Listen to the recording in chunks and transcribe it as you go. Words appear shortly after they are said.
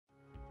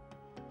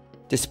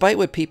Despite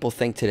what people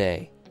think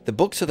today, the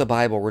books of the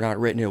Bible were not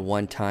written at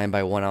one time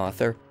by one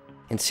author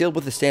and sealed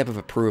with the stamp of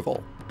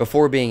approval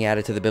before being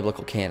added to the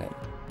biblical canon.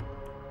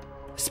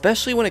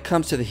 Especially when it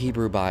comes to the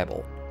Hebrew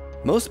Bible,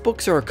 most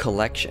books are a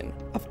collection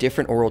of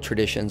different oral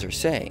traditions or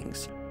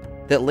sayings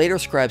that later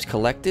scribes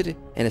collected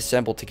and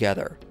assembled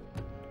together.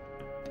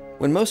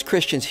 When most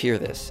Christians hear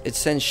this, it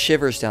sends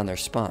shivers down their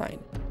spine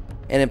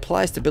and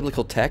implies the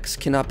biblical text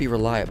cannot be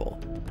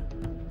reliable.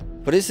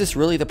 But is this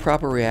really the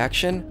proper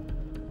reaction,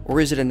 or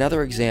is it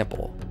another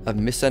example of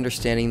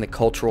misunderstanding the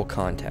cultural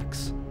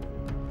context?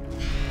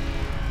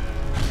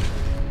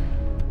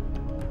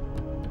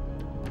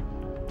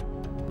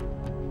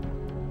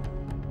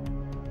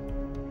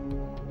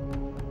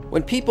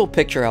 When people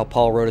picture how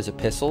Paul wrote his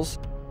epistles,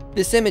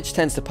 this image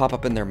tends to pop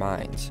up in their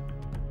minds.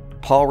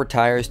 Paul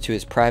retires to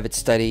his private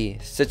study,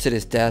 sits at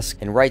his desk,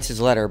 and writes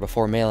his letter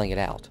before mailing it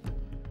out.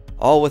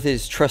 All with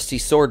his trusty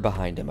sword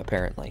behind him,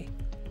 apparently.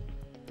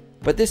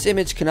 But this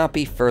image cannot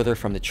be further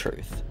from the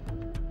truth.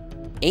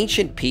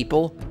 Ancient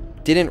people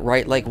didn't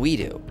write like we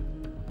do.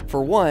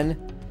 For one,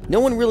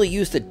 no one really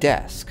used a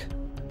desk.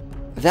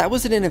 That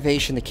was an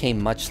innovation that came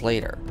much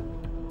later.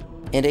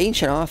 And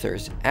ancient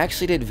authors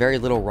actually did very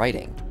little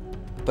writing,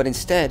 but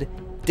instead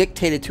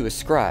dictated to a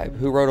scribe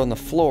who wrote on the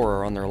floor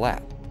or on their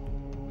lap.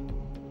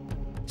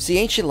 See,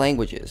 ancient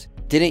languages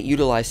didn't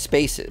utilize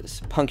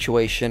spaces,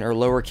 punctuation, or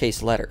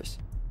lowercase letters.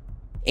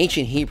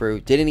 Ancient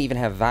Hebrew didn't even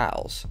have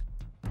vowels.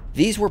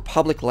 These were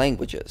public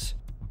languages.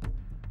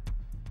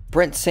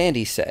 Brent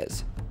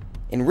says,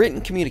 in written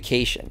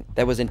communication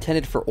that was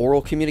intended for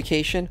oral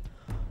communication,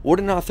 what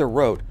an author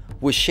wrote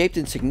was shaped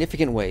in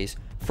significant ways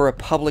for a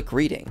public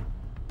reading.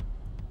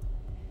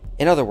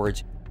 In other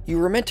words, you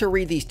were meant to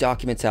read these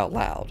documents out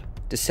loud,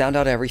 to sound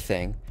out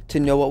everything, to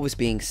know what was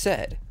being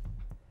said.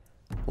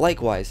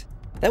 Likewise,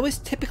 that was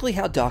typically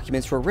how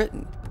documents were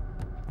written,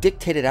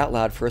 dictated out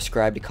loud for a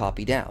scribe to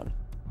copy down,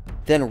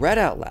 then read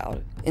out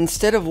loud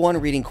instead of one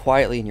reading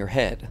quietly in your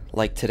head,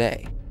 like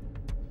today.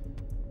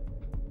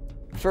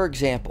 For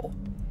example,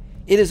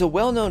 it is a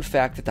well-known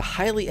fact that the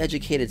highly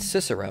educated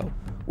Cicero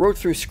wrote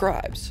through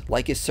scribes,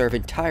 like his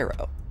servant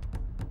Tiro.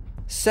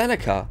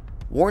 Seneca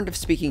warned of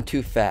speaking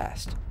too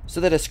fast, so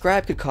that a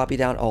scribe could copy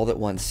down all that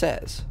one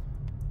says.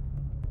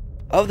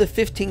 Of the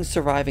 15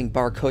 surviving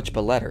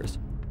Bar-Kokhba letters,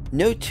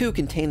 no two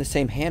contain the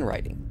same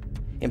handwriting,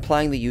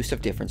 implying the use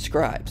of different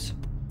scribes.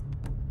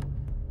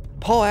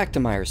 Paul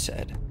Achtemeier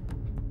said,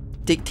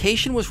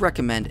 "Dictation was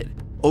recommended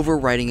over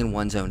writing in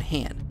one's own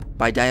hand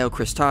by Dio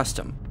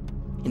Chrysostom,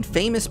 and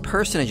famous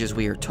personages,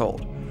 we are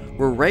told,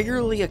 were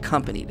regularly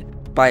accompanied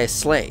by a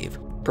slave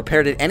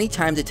prepared at any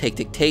time to take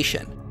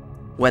dictation,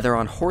 whether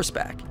on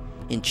horseback,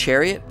 in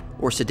chariot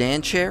or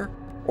sedan chair,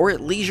 or at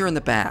leisure in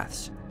the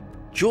baths.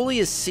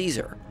 Julius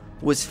Caesar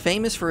was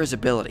famous for his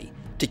ability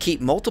to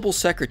keep multiple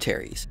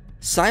secretaries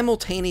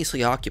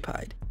simultaneously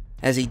occupied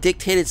as he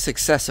dictated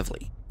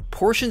successively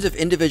portions of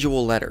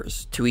individual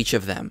letters to each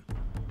of them."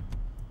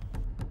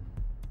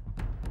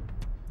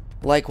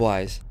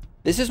 Likewise,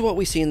 this is what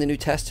we see in the New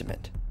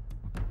Testament.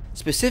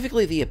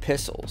 Specifically, the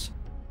epistles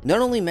not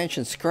only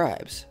mention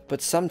scribes,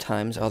 but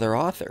sometimes other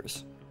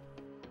authors.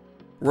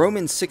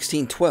 Romans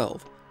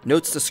 16:12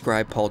 notes the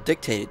scribe Paul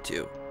dictated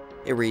to.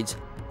 It reads,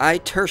 "I,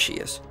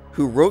 Tertius,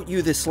 who wrote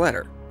you this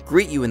letter,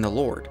 greet you in the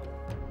Lord."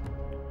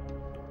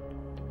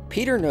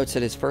 Peter notes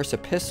that his first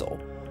epistle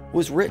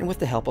was written with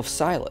the help of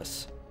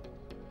Silas.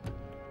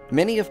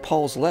 Many of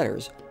Paul's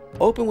letters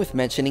open with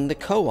mentioning the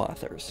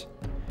co-authors.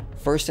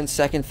 1st and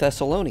 2nd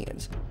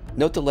Thessalonians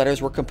note the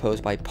letters were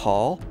composed by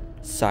Paul,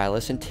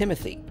 Silas, and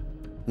Timothy,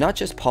 not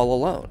just Paul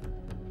alone.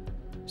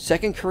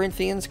 2nd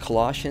Corinthians,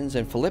 Colossians,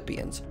 and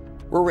Philippians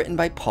were written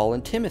by Paul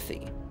and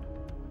Timothy.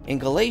 And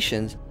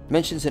Galatians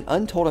mentions an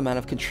untold amount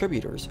of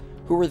contributors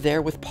who were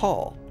there with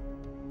Paul.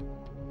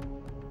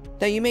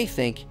 Now you may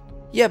think,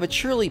 yeah, but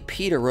surely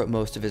Peter wrote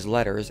most of his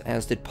letters,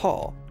 as did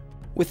Paul,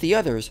 with the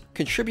others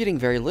contributing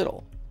very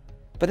little.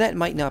 But that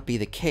might not be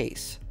the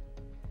case.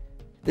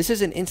 This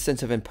is an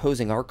instance of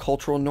imposing our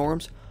cultural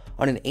norms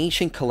on an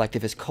ancient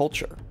collectivist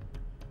culture.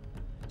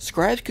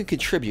 Scribes could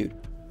contribute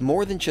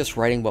more than just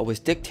writing what was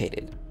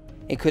dictated,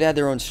 and could add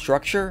their own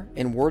structure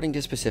and wording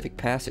to specific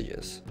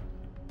passages.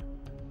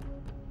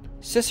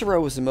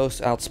 Cicero was the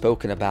most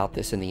outspoken about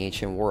this in the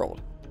ancient world.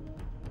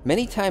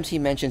 Many times he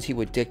mentions he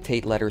would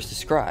dictate letters to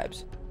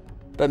scribes,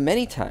 but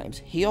many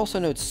times he also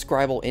notes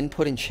scribal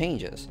input and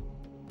changes,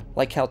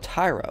 like how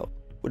Tiro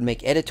would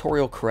make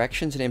editorial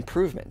corrections and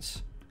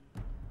improvements.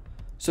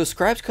 So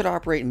scribes could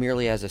operate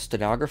merely as a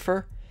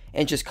stenographer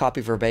and just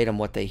copy verbatim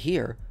what they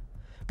hear,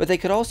 but they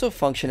could also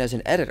function as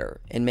an editor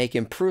and make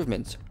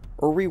improvements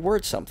or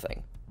reword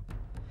something.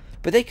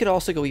 But they could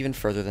also go even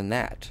further than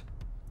that.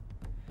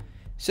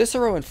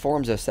 Cicero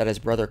informs us that his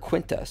brother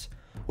Quintus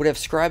would have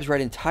scribes write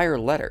entire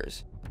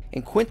letters,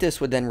 and Quintus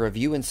would then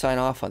review and sign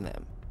off on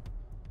them.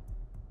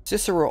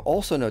 Cicero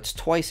also notes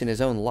twice in his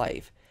own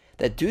life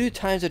that due to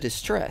times of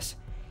distress,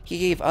 he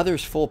gave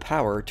others full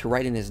power to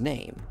write in his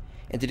name,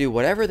 and to do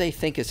whatever they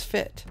think is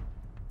fit.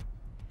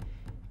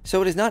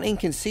 So it is not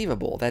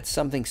inconceivable that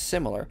something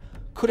similar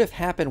could have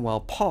happened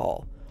while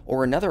Paul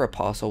or another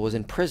apostle was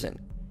in prison,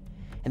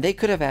 and they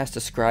could have asked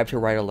a scribe to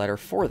write a letter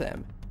for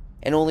them,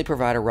 and only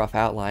provide a rough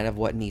outline of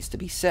what needs to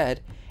be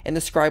said, and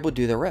the scribe would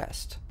do the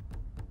rest.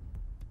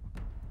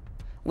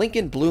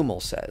 Lincoln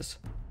Blumel says,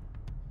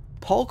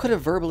 Paul could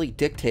have verbally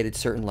dictated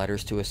certain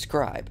letters to a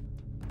scribe,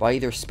 by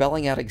either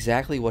spelling out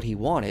exactly what he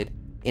wanted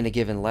in a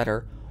given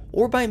letter,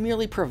 or by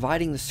merely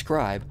providing the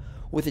scribe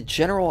with a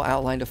general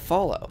outline to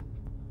follow.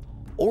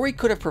 Or he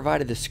could have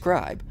provided the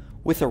scribe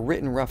with a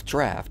written rough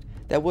draft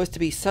that was to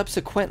be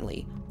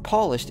subsequently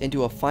polished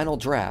into a final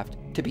draft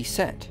to be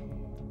sent.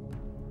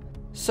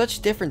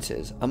 Such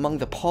differences among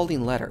the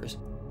Pauline letters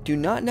do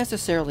not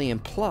necessarily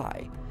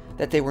imply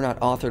that they were not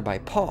authored by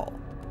Paul.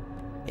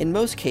 In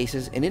most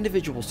cases, an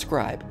individual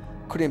scribe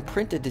could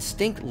imprint a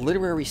distinct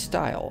literary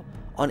style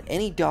on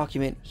any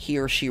document he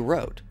or she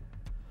wrote,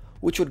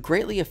 which would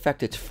greatly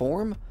affect its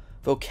form,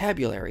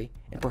 vocabulary,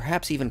 and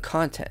perhaps even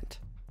content.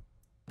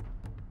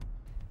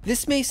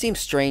 This may seem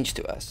strange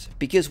to us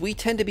because we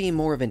tend to be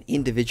more of an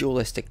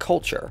individualistic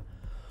culture,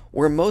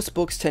 where most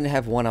books tend to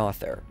have one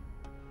author.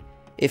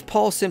 If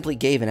Paul simply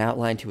gave an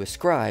outline to a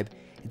scribe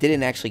and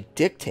didn't actually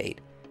dictate,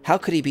 how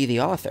could he be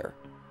the author?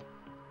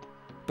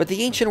 But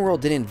the ancient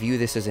world didn't view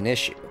this as an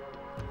issue.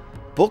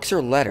 Books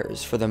or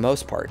letters, for the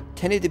most part,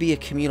 tended to be a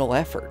communal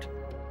effort,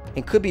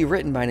 and could be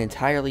written by an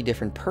entirely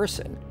different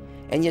person,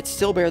 and yet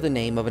still bear the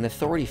name of an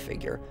authority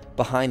figure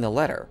behind the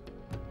letter.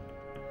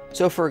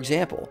 So for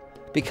example,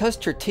 because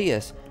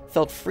Tertius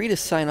felt free to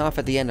sign off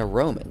at the end of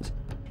Romans,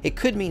 it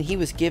could mean he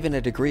was given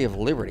a degree of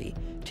liberty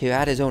to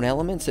add his own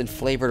elements and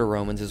flavor to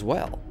Romans as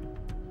well.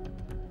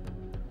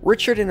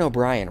 Richard and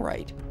O'Brien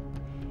write,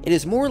 "It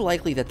is more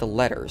likely that the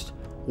letters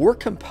were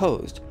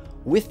composed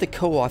with the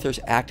co-authors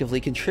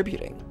actively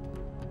contributing.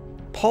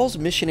 Paul's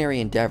missionary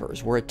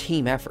endeavors were a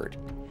team effort.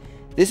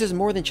 This is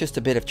more than just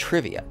a bit of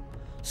trivia.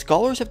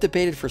 Scholars have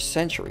debated for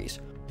centuries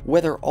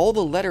whether all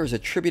the letters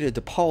attributed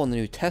to Paul in the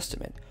New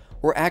Testament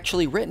were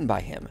actually written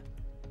by him.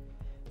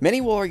 Many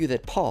will argue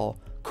that Paul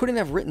couldn't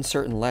have written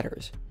certain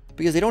letters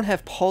because they don't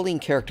have Pauline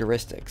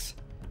characteristics.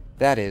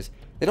 That is,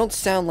 they don't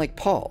sound like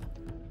Paul.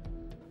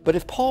 But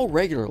if Paul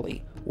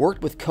regularly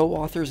worked with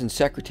co-authors and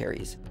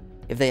secretaries,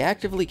 if they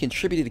actively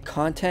contributed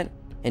content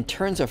and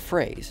turns of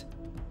phrase,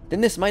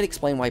 then this might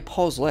explain why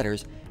Paul's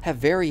letters have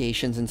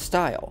variations in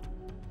style.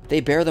 They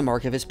bear the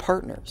mark of his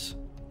partners."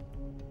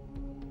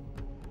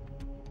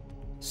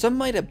 Some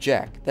might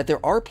object that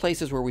there are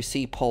places where we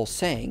see Paul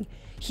saying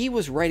he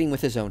was writing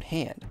with his own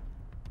hand.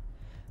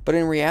 But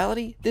in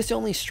reality, this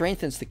only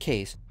strengthens the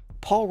case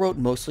Paul wrote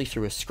mostly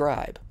through a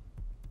scribe.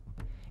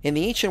 In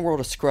the ancient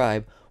world, a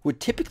scribe would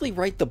typically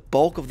write the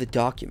bulk of the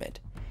document,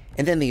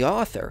 and then the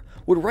author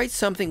would write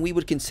something we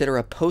would consider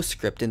a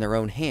postscript in their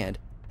own hand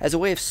as a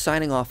way of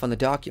signing off on the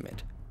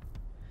document.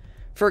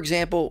 For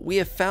example, we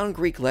have found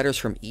Greek letters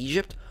from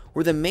Egypt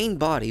where the main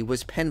body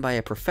was penned by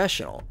a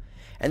professional,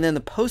 and then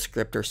the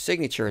postscript or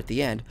signature at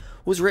the end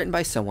was written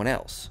by someone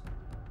else.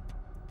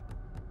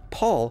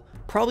 Paul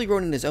probably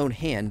wrote in his own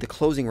hand the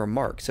closing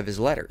remarks of his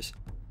letters,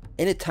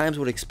 and at times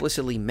would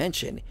explicitly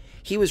mention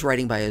he was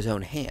writing by his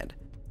own hand.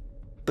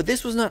 But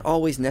this was not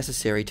always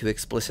necessary to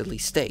explicitly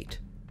state.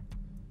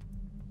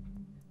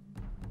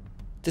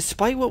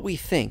 Despite what we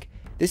think,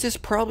 this is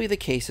probably the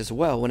case as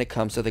well when it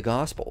comes to the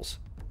Gospels.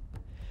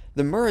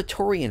 The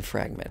Muratorian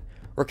fragment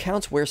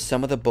recounts where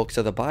some of the books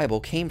of the Bible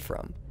came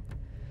from.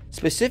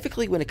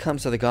 Specifically when it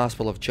comes to the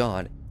Gospel of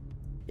John,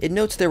 it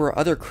notes there were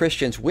other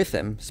Christians with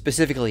him,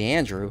 specifically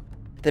Andrew,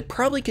 that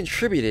probably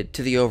contributed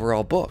to the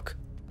overall book.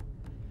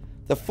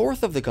 The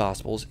fourth of the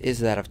Gospels is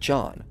that of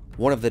John,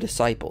 one of the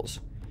disciples.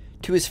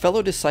 To his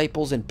fellow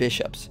disciples and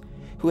bishops,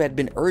 who had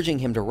been urging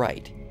him to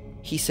write,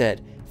 he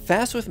said,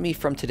 "Fast with me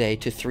from today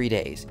to 3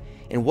 days,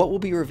 and what will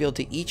be revealed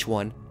to each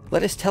one,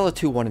 let us tell it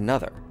to one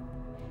another."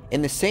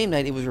 In the same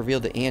night it was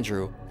revealed to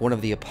Andrew, one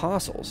of the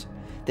apostles,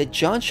 that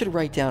John should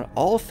write down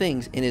all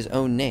things in his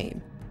own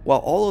name, while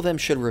all of them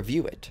should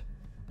review it.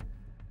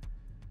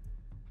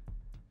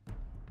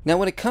 Now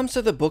when it comes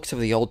to the books of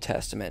the Old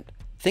Testament,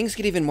 things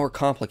get even more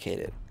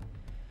complicated,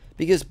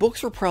 because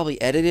books were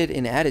probably edited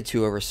and added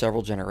to over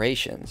several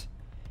generations,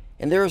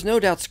 and there is no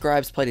doubt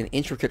scribes played an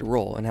intricate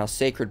role in how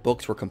sacred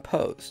books were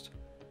composed.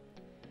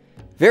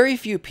 Very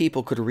few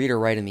people could read or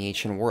write in the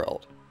ancient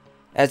world,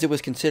 as it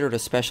was considered a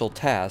special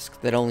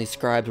task that only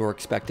scribes were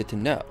expected to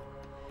know,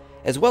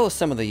 as well as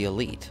some of the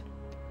elite.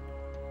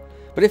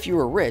 But if you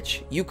were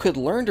rich, you could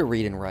learn to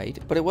read and write,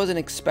 but it wasn't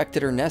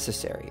expected or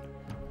necessary,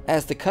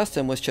 as the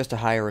custom was just to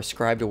hire a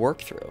scribe to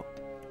work through.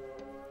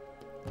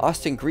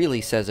 Austin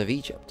Greeley says of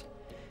Egypt,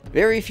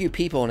 "Very few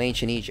people in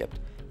ancient Egypt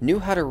knew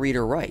how to read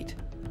or write.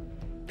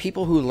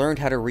 People who learned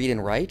how to read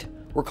and write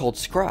were called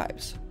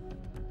scribes."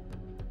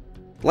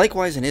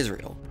 Likewise in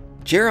Israel,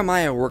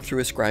 Jeremiah worked through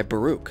his scribe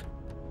Baruch,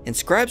 and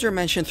scribes are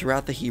mentioned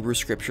throughout the Hebrew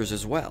scriptures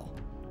as well.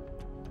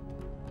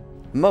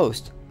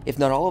 Most, if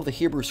not all of the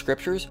Hebrew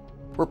scriptures,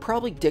 were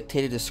probably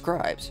dictated to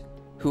scribes,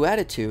 who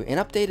added to and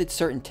updated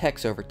certain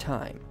texts over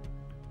time.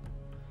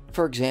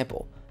 For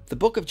example, the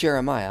book of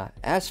Jeremiah,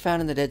 as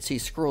found in the Dead Sea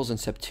Scrolls and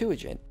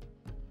Septuagint,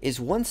 is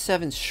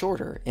 1/7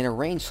 shorter and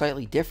arranged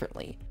slightly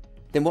differently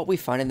than what we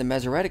find in the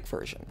Masoretic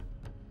version.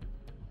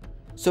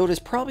 So it is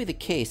probably the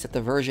case that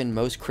the version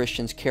most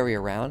Christians carry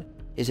around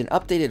is an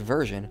updated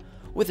version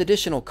with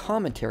additional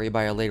commentary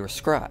by a later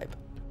scribe.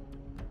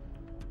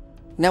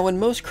 Now, when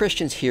most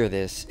Christians hear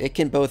this, it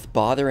can both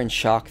bother and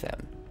shock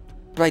them,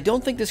 but I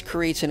don't think this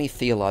creates any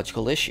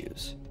theological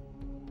issues.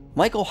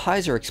 Michael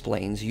Heiser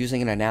explains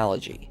using an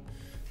analogy.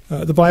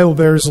 The Bible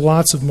bears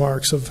lots of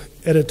marks of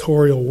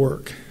editorial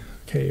work,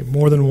 okay,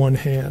 more than one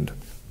hand.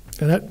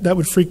 And that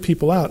would freak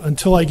people out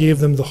until I gave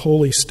them the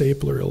holy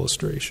stapler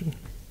illustration.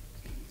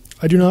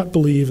 I do not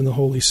believe in the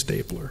holy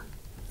stapler.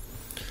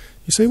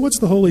 You say, what's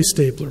the holy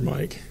stapler,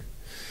 Mike?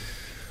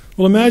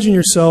 Well, imagine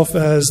yourself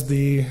as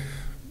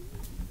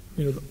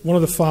one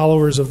of the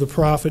followers of the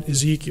prophet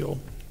Ezekiel,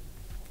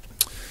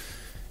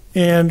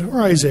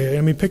 or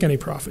Isaiah. Pick any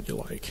prophet you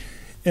like.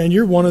 And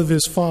you're one of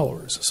his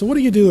followers. So what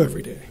do you do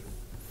every day?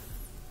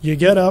 You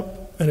get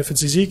up, and if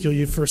it's Ezekiel,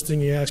 the first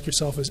thing you ask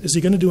yourself is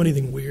he going to do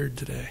anything weird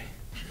today?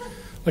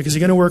 Like, is he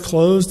going to wear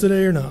clothes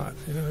today or not?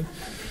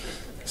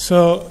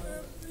 So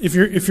if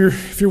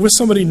you're with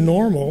somebody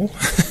normal,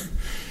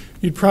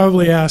 you'd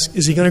probably ask,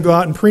 is he going to go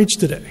out and preach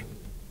today?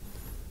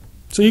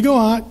 So you go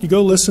out, you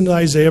go listen to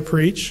Isaiah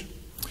preach,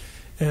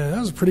 and that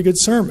was a pretty good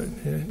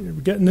sermon. You're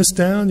getting this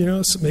down,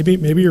 so maybe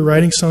you're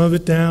writing some of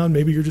it down,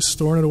 maybe you're just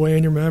storing it away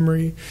in your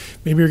memory,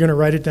 maybe you're going to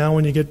write it down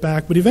when you get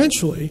back, but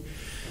eventually,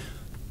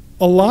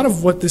 a lot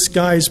of what this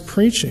guy's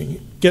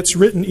preaching gets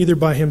written either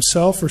by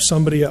himself or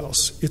somebody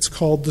else. It's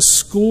called the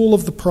school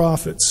of the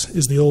prophets,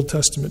 is the Old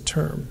Testament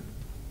term.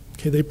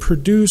 Okay, they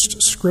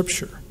produced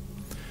scripture.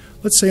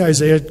 Let's say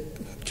Isaiah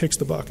kicks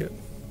the bucket.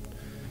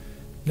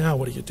 Now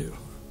what do?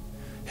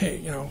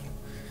 Hey,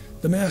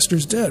 the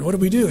master's dead. What do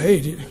we do?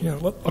 Hey,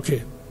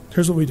 okay,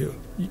 here's what we do.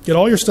 You get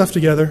all your stuff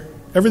together,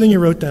 everything you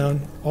wrote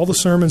down, all the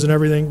sermons and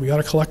everything, we got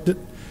to collect it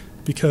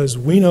because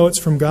we know it's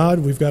from God.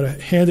 We've got to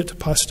hand it to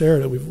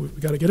posterity. We've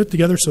got to get it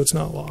together so it's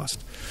not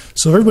lost.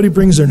 So everybody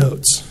brings their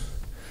notes.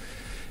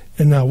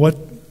 And now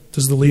what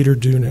does the leader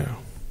do now?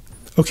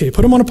 Okay,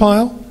 put them on a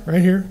pile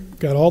right here.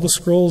 Got all the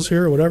scrolls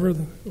here or whatever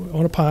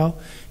on a pile.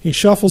 He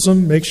shuffles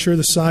them, makes sure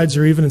the sides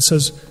are even, and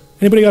says,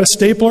 anybody got a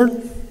stapler?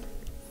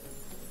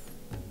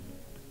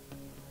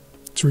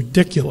 It's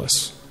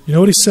ridiculous. You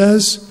know what he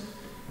says?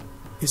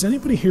 Is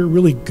anybody here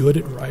really good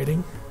at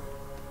writing?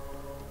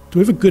 Do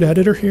we have a good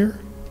editor here?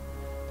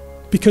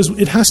 Because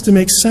it has to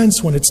make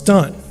sense when it's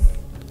done.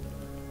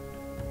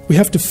 We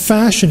have to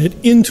fashion it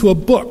into a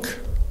book.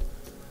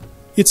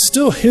 It's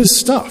still his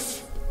stuff.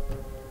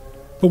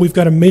 But we've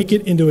got to make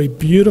it into a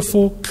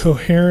beautiful,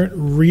 coherent,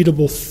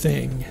 readable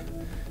thing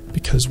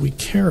because we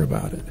care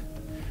about it.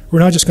 We're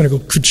not just going to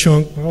go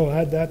ka-chunk,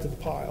 add that to the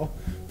pile.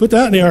 Put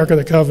that in the Ark of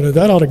the Covenant.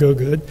 That ought to go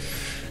good.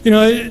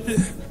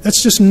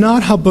 That's just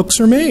not how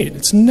books are made.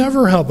 It's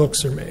never how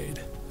books are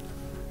made.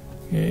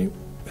 Okay?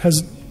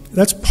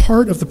 That's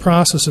part of the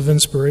process of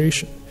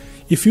inspiration.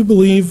 If you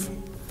believe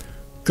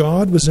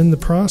God was in the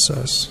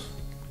process,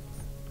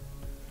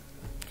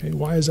 okay,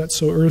 why is that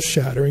so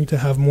earth-shattering to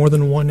have more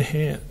than one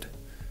hand?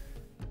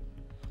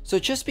 So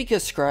just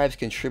because scribes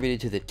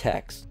contributed to the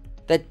text,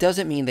 that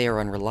doesn't mean they are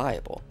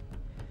unreliable.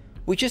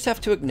 We just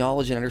have to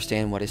acknowledge and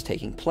understand what is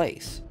taking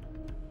place.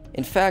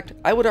 In fact,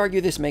 I would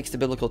argue this makes the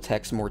biblical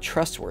text more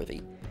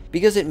trustworthy,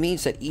 because it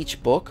means that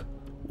each book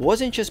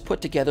wasn't just put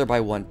together by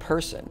one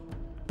person,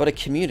 but a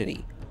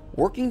community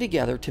working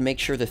together to make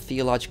sure the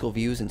theological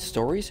views and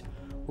stories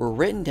were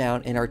written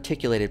down and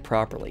articulated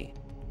properly.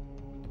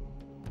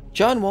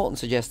 John Walton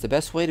suggests the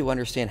best way to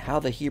understand how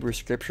the Hebrew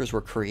scriptures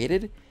were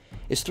created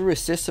is through a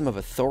system of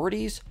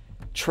authorities,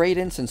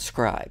 tradents, and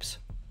scribes.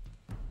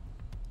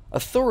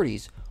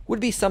 Authorities would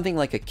be something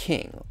like a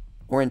king,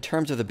 or in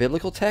terms of the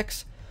biblical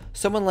text,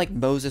 someone like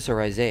Moses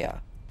or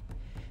Isaiah.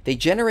 They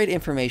generate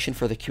information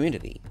for the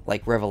community,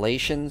 like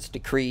revelations,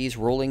 decrees,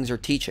 rulings, or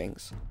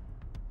teachings.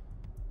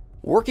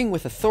 Working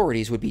with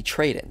authorities would be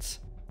tradents.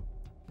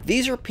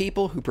 These are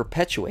people who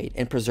perpetuate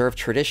and preserve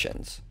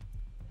traditions.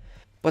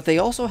 But they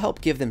also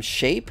help give them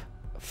shape,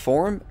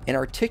 form, and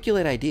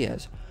articulate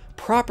ideas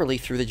properly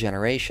through the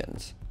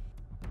generations.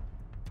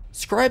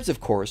 Scribes,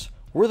 of course,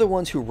 were the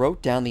ones who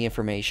wrote down the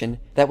information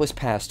that was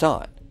passed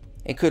on,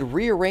 and could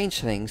rearrange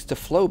things to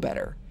flow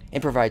better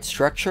and provide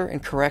structure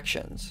and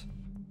corrections.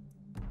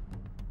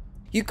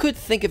 You could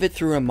think of it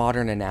through a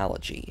modern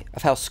analogy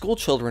of how school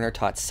children are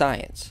taught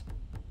science.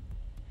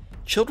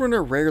 Children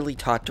are rarely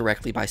taught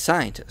directly by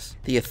scientists,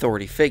 the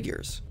authority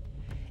figures.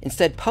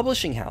 Instead,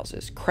 publishing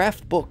houses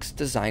craft books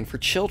designed for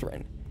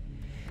children.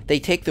 They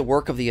take the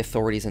work of the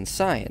authorities in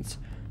science,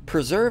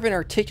 preserve and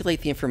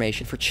articulate the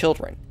information for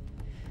children.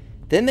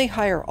 Then they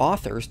hire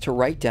authors to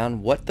write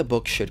down what the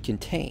book should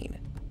contain.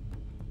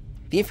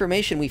 The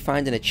information we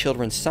find in a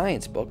children's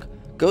science book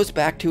goes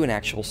back to an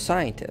actual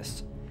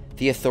scientist,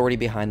 the authority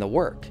behind the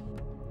work,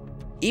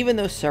 even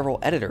though several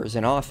editors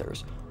and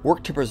authors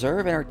work to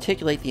preserve and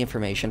articulate the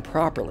information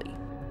properly.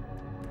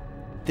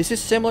 This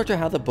is similar to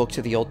how the books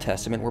of the Old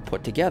Testament were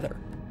put together.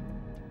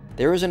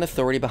 There is an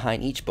authority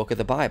behind each book of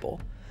the Bible,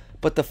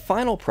 but the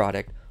final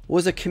product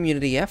was a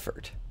community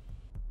effort.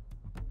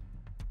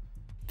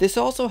 This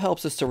also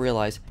helps us to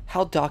realize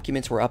how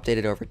documents were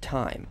updated over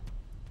time.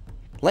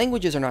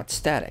 Languages are not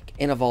static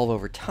and evolve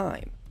over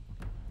time.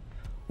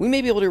 We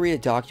may be able to read a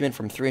document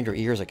from 300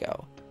 years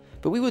ago,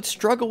 but we would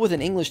struggle with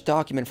an English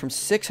document from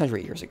 600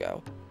 years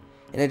ago,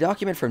 and a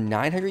document from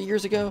 900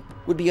 years ago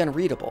would be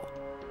unreadable.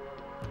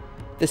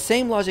 The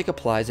same logic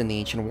applies in the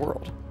ancient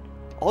world,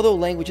 although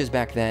languages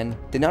back then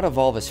did not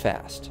evolve as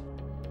fast.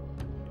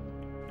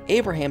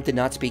 Abraham did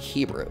not speak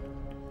Hebrew.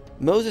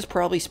 Moses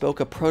probably spoke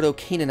a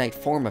Proto-Canaanite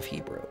form of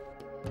Hebrew.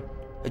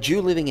 A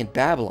Jew living in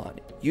Babylon,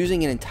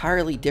 using an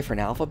entirely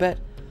different alphabet,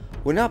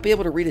 would not be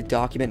able to read a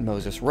document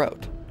Moses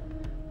wrote,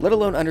 let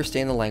alone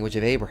understand the language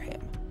of Abraham.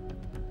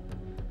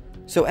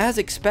 So as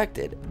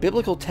expected,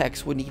 biblical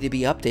texts would need to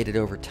be updated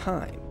over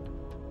time.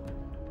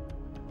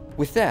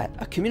 With that,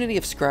 a community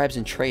of scribes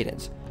and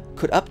tradents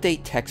could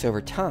update texts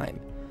over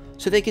time,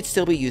 so they could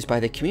still be used by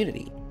the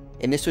community,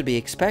 and this would be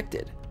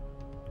expected.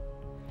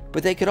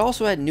 But they could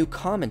also add new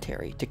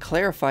commentary to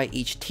clarify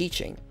each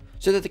teaching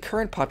so that the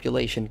current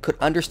population could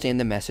understand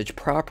the message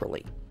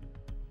properly.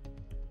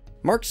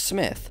 Mark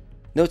Smith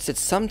notes that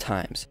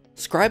sometimes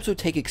scribes would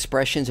take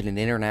expressions in an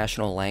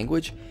international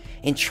language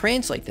and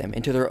translate them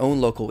into their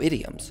own local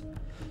idioms,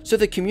 so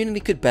the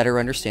community could better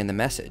understand the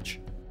message.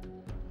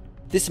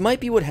 This might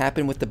be what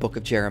happened with the book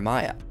of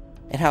Jeremiah,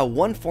 and how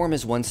one form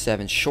is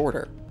 1/7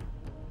 shorter.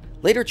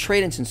 Later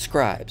tradents and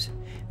scribes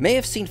may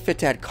have seen fit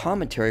to add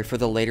commentary for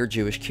the later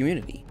Jewish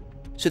community,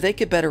 so they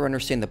could better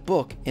understand the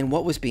book and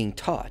what was being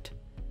taught.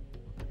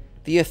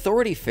 The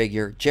authority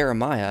figure,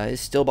 Jeremiah, is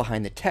still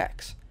behind the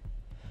text,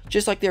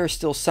 just like there are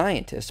still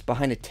scientists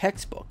behind a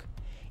textbook,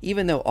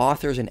 even though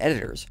authors and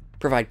editors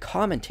provide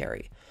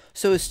commentary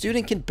so a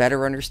student can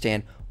better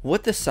understand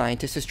what the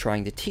scientist is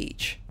trying to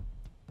teach.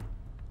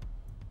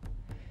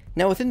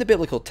 Now within the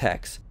biblical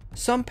text,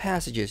 some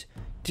passages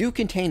do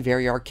contain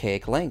very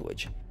archaic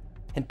language,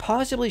 and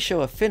possibly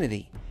show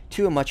affinity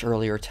to a much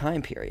earlier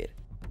time period.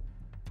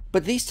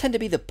 But these tend to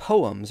be the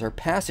poems or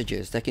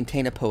passages that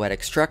contain a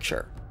poetic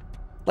structure,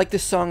 like the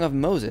Song of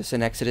Moses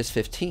in Exodus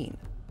 15.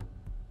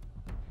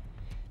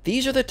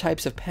 These are the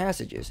types of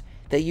passages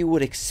that you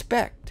would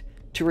expect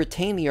to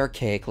retain the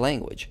archaic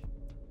language,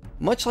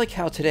 much like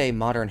how today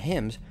modern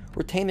hymns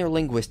retain their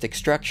linguistic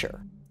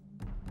structure.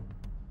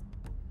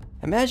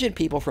 Imagine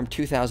people from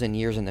 2,000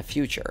 years in the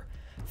future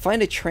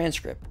find a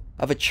transcript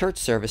of a church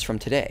service from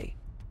today.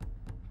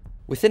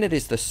 Within it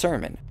is the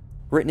sermon,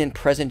 written in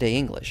present-day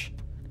English,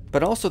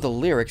 but also the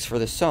lyrics for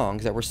the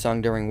songs that were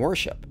sung during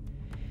worship.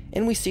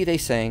 And we see they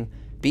sang,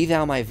 "Be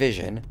Thou My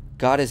Vision,"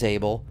 "God is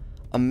Able,"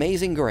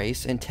 "Amazing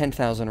Grace," and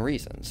 10,000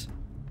 Reasons.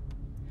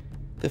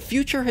 The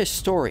future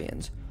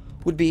historians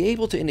would be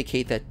able to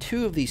indicate that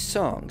 2 of these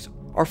songs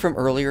are from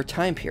earlier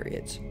time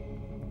periods,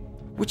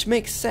 which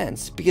makes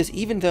sense because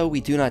even though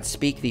we do not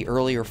speak the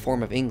earlier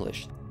form of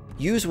English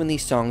used when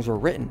these songs were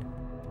written,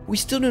 we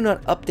still do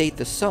not update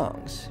the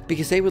songs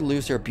because they would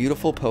lose their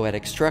beautiful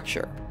poetic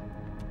structure.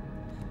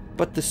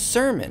 But the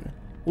sermon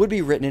would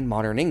be written in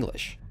modern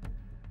English.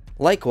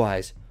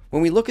 Likewise,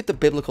 when we look at the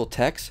biblical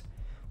text,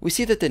 we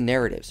see that the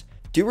narratives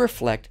do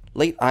reflect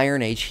late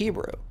Iron Age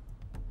Hebrew,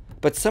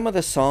 but some of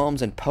the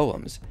psalms and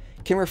poems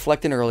can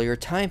reflect an earlier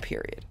time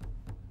period.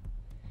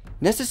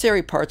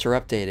 Necessary parts are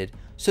updated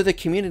so the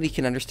community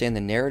can understand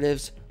the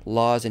narratives,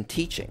 laws, and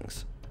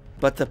teachings,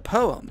 but the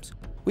poems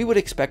we would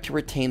expect to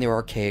retain their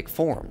archaic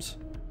forms.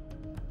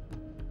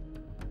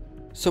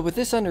 So with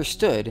this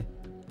understood,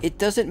 it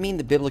doesn't mean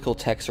the biblical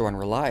texts are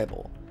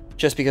unreliable,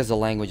 just because the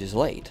language is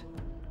late.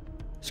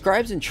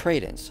 Scribes and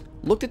tradents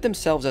looked at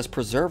themselves as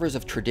preservers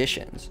of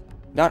traditions,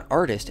 not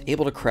artists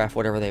able to craft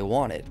whatever they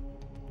wanted.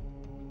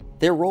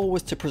 Their role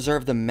was to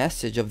preserve the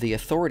message of the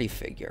authority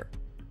figure,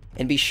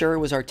 and be sure it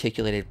was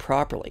articulated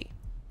properly.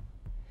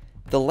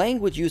 The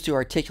language used to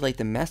articulate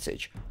the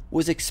message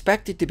was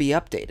expected to be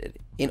updated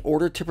in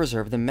order to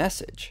preserve the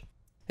message,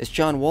 as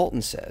John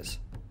Walton says.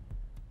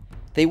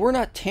 They were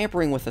not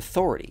tampering with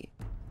authority,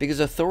 because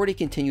authority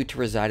continued to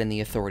reside in the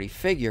authority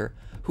figure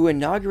who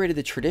inaugurated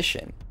the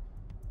tradition,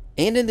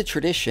 and in the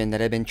tradition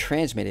that had been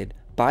transmitted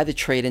by the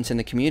tradents in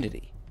the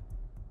community.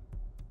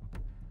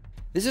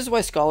 This is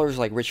why scholars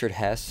like Richard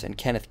Hess and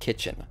Kenneth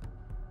Kitchen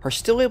are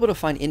still able to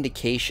find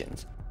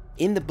indications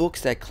in the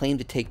books that claim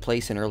to take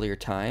place in earlier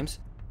times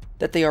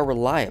that they are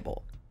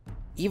reliable,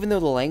 even though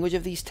the language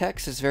of these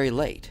texts is very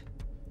late.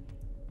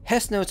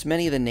 Hess notes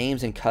many of the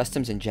names and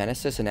customs in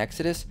Genesis and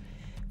Exodus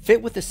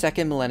fit with the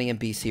 2nd millennium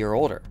BC or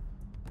older.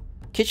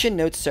 Kitchen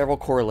notes several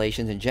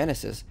correlations in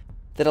Genesis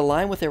that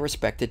align with their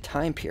respected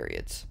time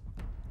periods.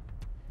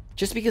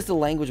 Just because the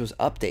language was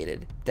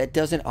updated, that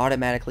doesn't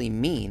automatically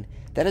mean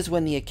that is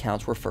when the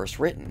accounts were first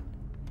written.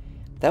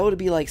 That would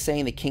be like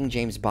saying the King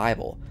James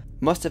Bible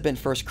must have been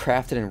first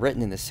crafted and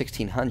written in the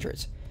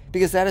 1600s,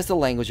 because that is the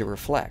language it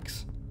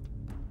reflects.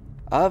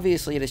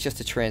 Obviously, it is just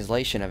a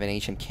translation of an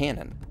ancient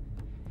canon,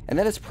 and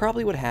that is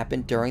probably what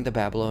happened during the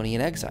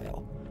Babylonian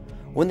exile,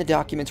 when the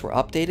documents were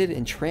updated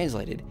and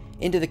translated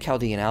into the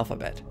Chaldean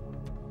alphabet.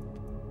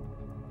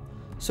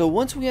 So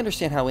once we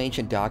understand how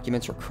ancient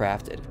documents were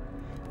crafted,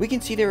 we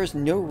can see there is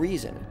no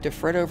reason to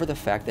fret over the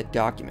fact that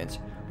documents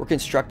were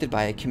constructed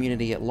by a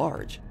community at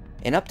large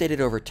and updated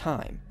over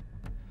time.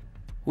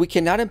 We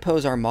cannot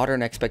impose our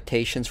modern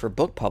expectations for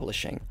book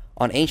publishing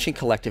on ancient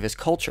collectivist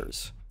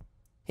cultures.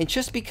 And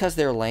just because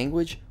their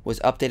language was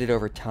updated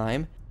over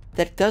time,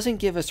 that doesn't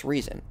give us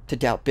reason to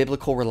doubt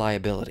biblical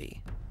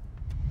reliability.